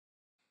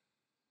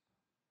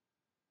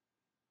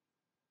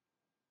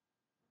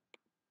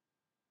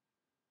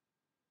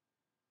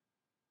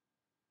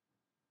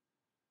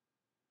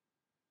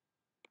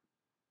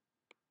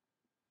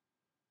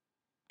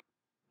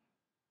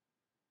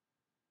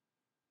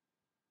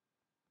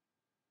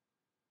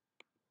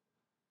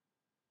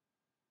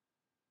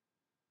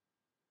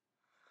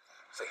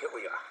So here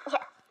we are.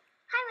 Yes.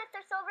 Hi,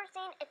 Mr.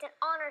 Silverstein. It's an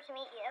honor to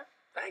meet you.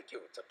 Thank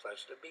you. It's a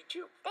pleasure to meet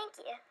you. Thank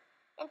you.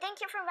 And thank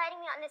you for inviting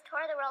me on this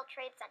tour of the World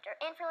Trade Center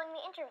and for letting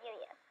me interview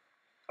you.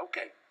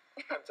 Okay.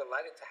 I'm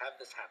delighted to have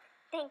this happen.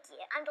 Thank you.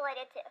 I'm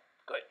delighted too.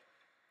 Good.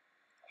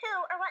 Who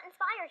or what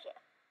inspires you?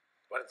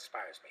 What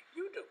inspires me?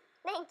 You do.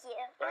 Thank you.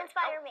 You Right.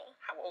 inspire me.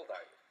 How old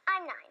are you?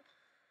 I'm 9.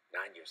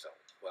 9 years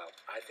old. Well,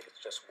 I think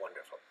it's just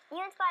wonderful. You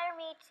inspire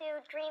me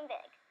to dream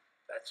big.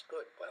 That's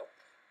good. Well,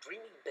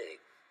 dreaming big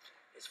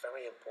is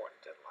very important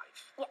in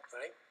life. Yes.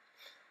 Right?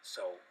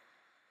 So,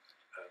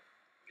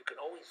 you can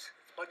always,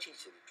 it's much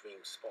easier to dream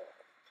small,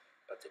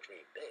 but to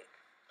dream big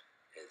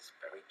is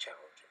very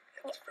challenging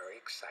and it's very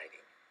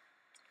exciting.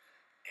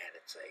 And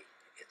it's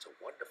a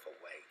wonderful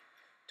way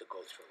to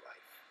go through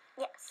life.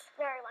 Yes,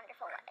 very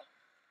wonderful way.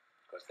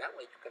 Because that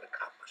way you can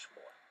accomplish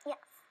more.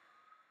 Yes.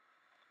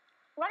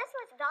 What is the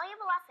most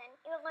valuable lesson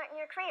you have learned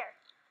in your career?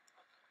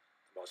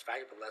 The most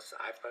valuable lesson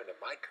I've learned in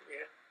my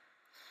career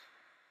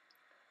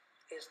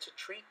is to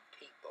treat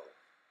people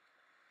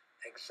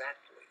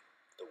exactly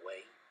the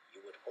way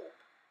you would hope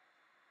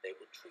they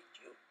would treat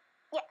you.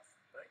 Yes.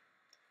 Right?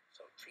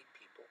 So treat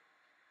people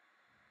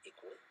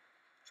equally,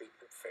 treat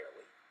them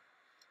fairly,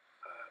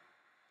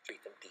 treat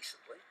them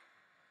decently.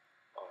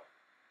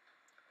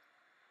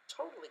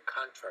 Totally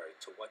contrary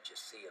to what you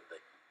see in the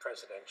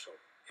presidential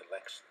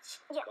elections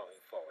going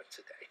forward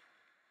today.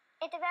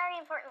 It's a very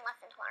important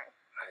lesson to learn.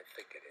 I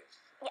think it is.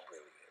 Yes. It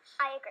really is.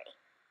 I agree.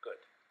 Good.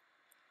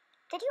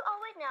 Did you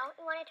always know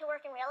you wanted to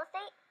work in real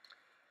estate?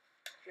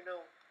 You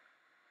know,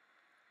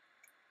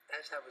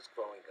 as I was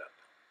growing up,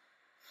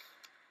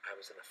 I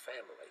was in a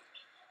family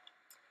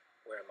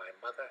where my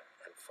mother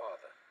and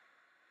father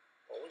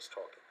were always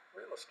talking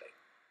real estate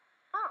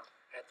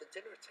at the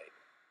dinner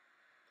table.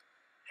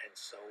 And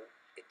so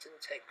it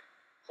didn't take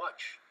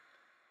much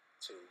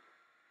to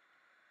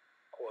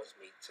cause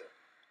me to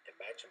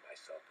imagine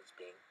myself as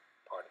being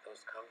part of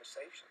those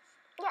conversations.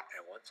 Yes.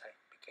 And once I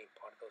became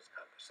part of those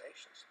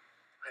conversations,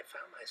 I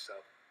found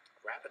myself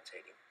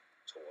gravitating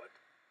toward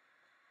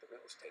the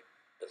real estate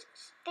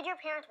business. Did your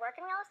parents work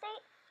in real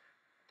estate?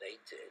 They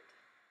did.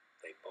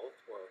 They both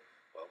were.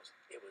 Well,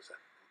 it was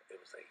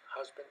a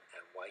husband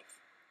and wife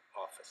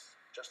office,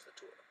 just the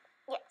two of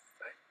them. Yes.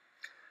 Right.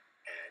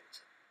 And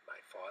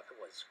my father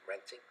was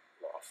renting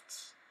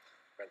lofts,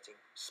 renting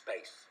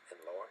space in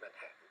Lower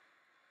Manhattan,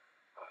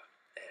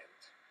 and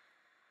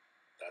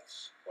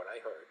that's what I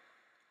heard,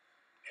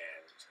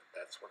 and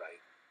that's what I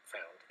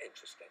found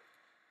interesting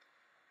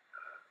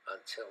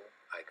until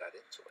I got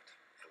into it.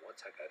 And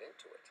once I got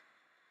into it,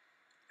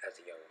 as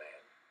a young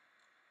man,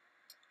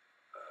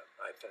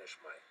 I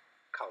finished my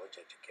college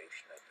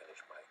education, I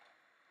finished my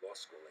law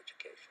school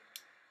education,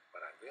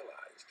 but I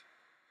realized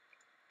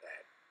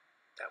that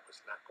that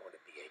was not going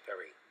to be a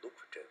very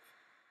lucrative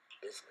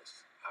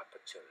business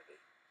opportunity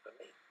for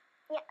me.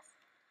 Yes.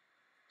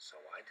 So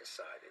I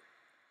decided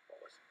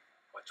what was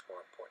much more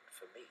important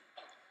for me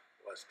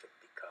was to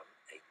become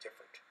a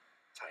different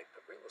type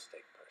of real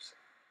estate person.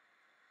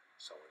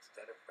 So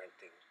instead of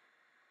renting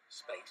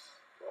space,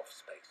 loft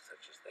space,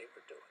 such as they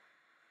were doing,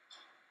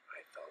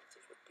 I felt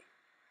it would be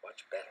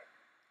much better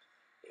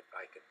if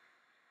I could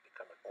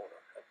become an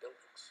owner of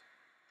buildings.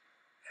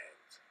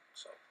 And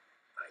so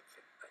I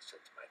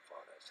said to my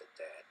father, I said,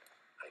 Dad,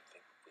 I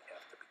think we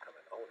have to become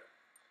an owner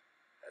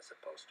as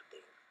opposed to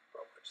being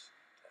brokers.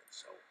 And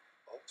so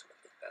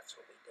ultimately, that's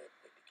what we did.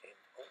 We became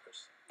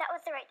owners. That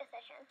was the right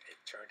decision. It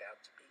turned out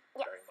to be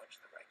very much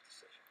the right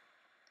decision.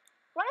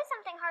 What is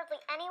something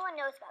hardly anyone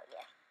knows about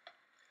you?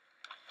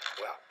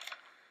 Well,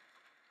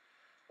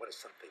 what is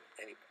something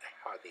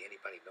hardly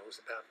anybody knows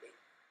about me?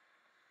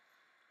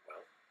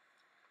 Well,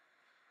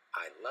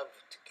 I love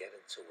to get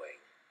into a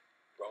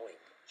rowing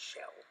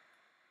shell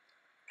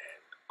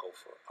and go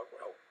for a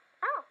row.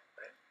 Oh.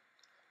 Right?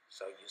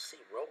 So you see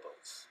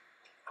rowboats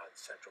on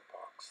Central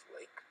Park's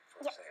lake,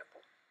 for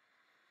example.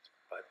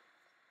 But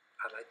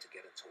I like to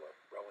get into a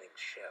rowing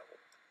shell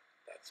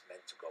that's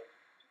meant to go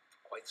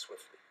quite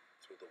swiftly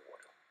through the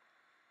water.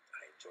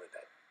 I enjoy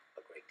that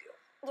a great deal.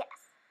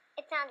 Yes.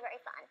 It sounds very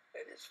fun.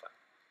 It is fun.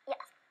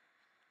 Yes.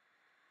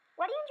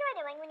 What do you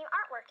enjoy doing when you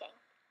aren't working?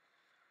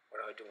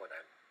 What do I do when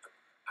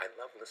I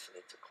love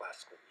listening to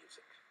classical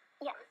music.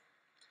 Yes. Right?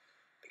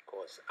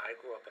 Because I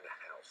grew up in a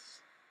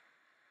house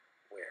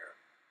where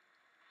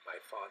my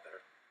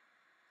father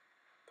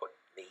put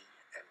me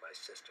and my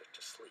sister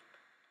to sleep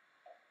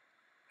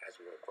as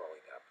we were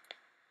growing up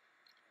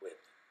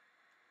with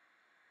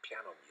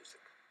piano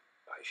music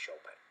by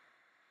Chopin.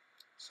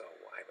 So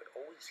I would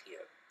always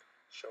hear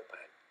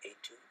Chopin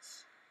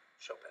etudes,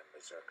 Chopin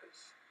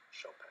mazurkas,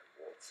 Chopin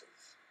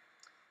waltzes,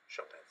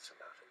 Chopin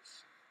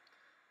sonatas.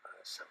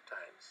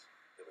 Sometimes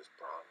there was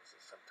Brahms,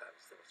 and sometimes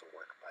there was a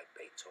work by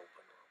Beethoven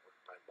or a work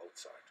by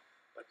Mozart,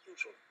 but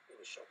usually it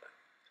was Chopin.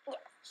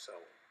 Yes. So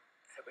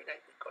every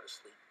night we'd go to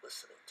sleep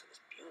listening to this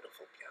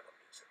beautiful piano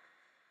music,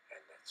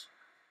 and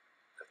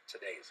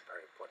today is a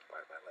very important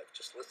part of my life,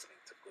 just listening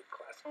to good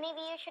classical Maybe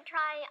music. you should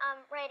try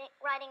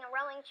writing a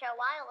rowing show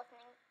while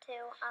listening to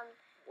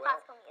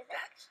classical music.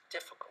 That's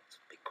difficult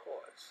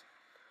because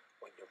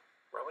when you're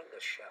rowing the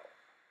shell,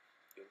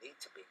 you need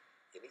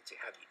to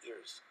have your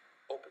ears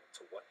open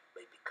to what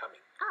may be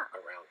coming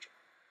around you.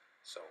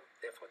 So,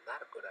 therefore,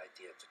 not a good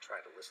idea to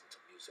try to listen to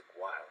music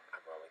while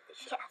I'm rowing the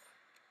shell. Yes,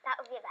 that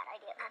would be a bad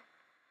idea then.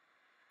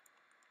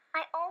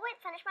 I always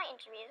finish my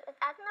interviews with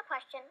asking the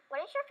question,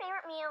 what is your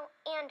favorite meal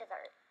and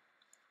dessert?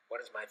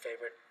 What is my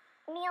favorite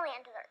Meal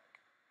and dessert.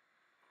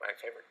 My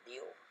favorite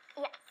meal?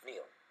 Yes.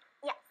 Meal.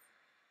 Yes.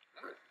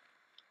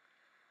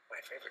 My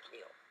favorite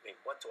meal. I mean,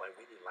 what do I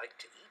really like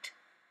to eat?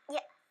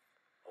 Yes.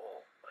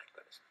 Oh, my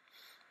goodness.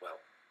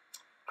 Well,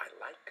 I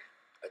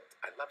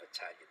love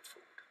Italian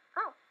food.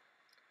 Oh.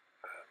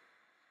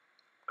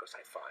 Because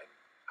I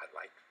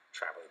like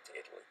traveling to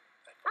Italy.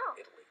 I find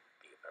Italy to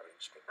be a very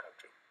interesting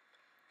country.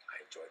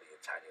 I enjoy the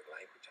Italian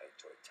language. I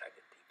enjoy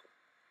Italian people.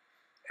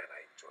 And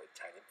I enjoy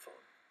Italian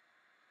food.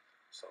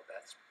 So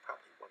that's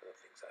probably one of the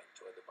things I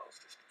enjoy the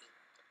most is to eat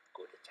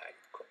good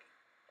Italian cooking.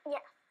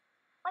 Yes.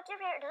 What's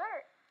your favorite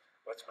dessert?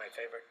 What's my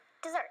favorite?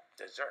 Dessert.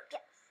 Dessert?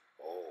 Yes.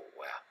 Oh,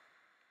 well.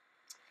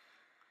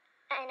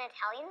 An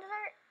Italian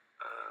dessert?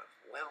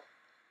 Well,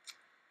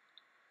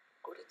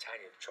 good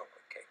Italian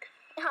chocolate cake.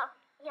 Oh,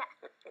 yeah.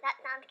 That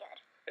sounds good.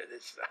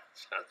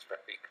 Sounds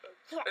very good.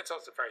 Yeah. It's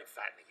also very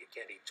fattening. You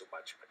can't eat too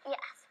much of it.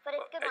 Yes, but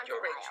it's good at once in a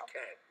your age while. you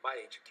can. My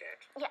age you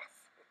can't. Yes.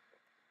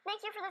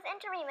 Thank you for this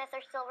interview,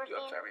 Mr. Silverstein.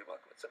 You're very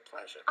welcome. It's a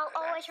pleasure. I'll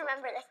always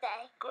remember this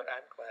day. Good.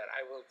 I'm glad.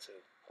 I will too.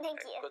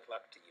 Thank you. Good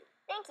luck to you.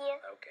 Thank you.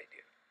 Okay,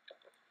 dear.